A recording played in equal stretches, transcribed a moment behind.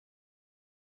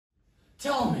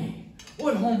Tell me,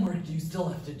 what homework do you still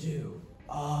have to do?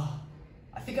 I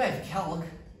think I have calc.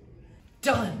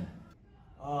 Done!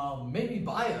 Maybe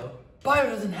bio. Bio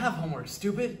doesn't have homework,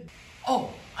 stupid.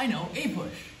 Oh, I know,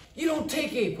 A-push. You don't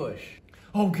take A-push.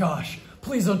 Oh gosh,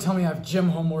 please don't tell me I have gym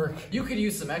homework. You could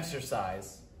use some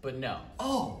exercise, but no.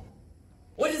 Oh,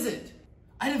 what is it?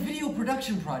 I had a video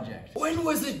production project. When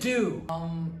was it due?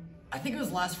 I think it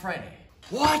was last Friday.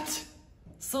 What?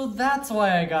 So that's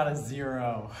why I got a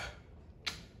 0.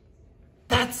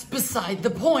 That's beside the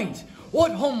point.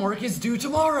 What homework is due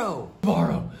tomorrow?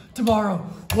 Tomorrow,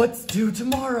 what's due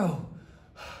tomorrow?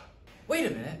 Wait a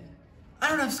minute, I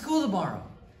don't have school tomorrow.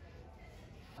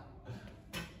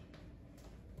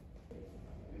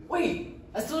 Wait,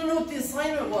 I still don't know what the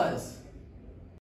assignment was.